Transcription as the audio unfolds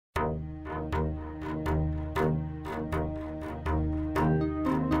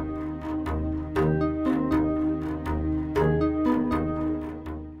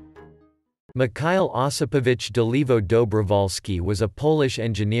Mikhail Osipovich Dolivo-Dobrovolsky was a Polish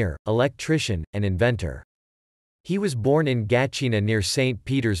engineer, electrician, and inventor. He was born in Gatchina near Saint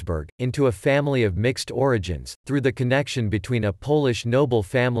Petersburg, into a family of mixed origins, through the connection between a Polish noble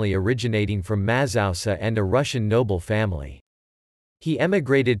family originating from Mazowsze and a Russian noble family. He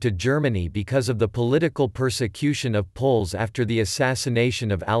emigrated to Germany because of the political persecution of Poles after the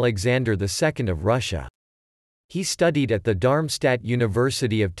assassination of Alexander II of Russia. He studied at the Darmstadt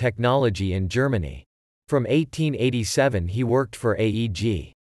University of Technology in Germany. From 1887 he worked for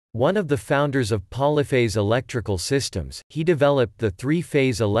AEG. One of the founders of polyphase electrical systems, he developed the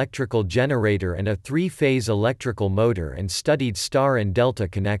three-phase electrical generator and a three-phase electrical motor and studied star and delta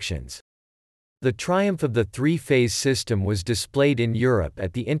connections. The triumph of the three-phase system was displayed in Europe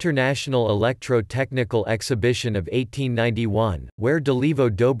at the International Electro-Technical Exhibition of 1891, where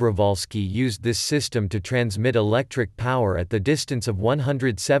Dolivo-Dobrovolsky used this system to transmit electric power at the distance of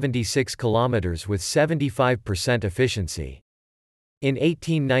 176 km with 75% efficiency. In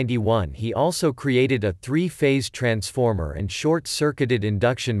 1891 he also created a three-phase transformer and short-circuited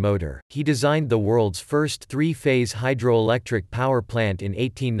induction motor. He designed the world's first three-phase hydroelectric power plant in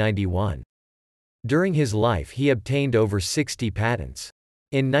 1891. During his life he obtained over 60 patents.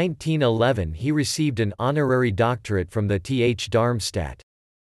 In 1911 he received an honorary doctorate from the TH Darmstadt.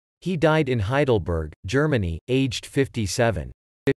 He died in Heidelberg, Germany, aged 57.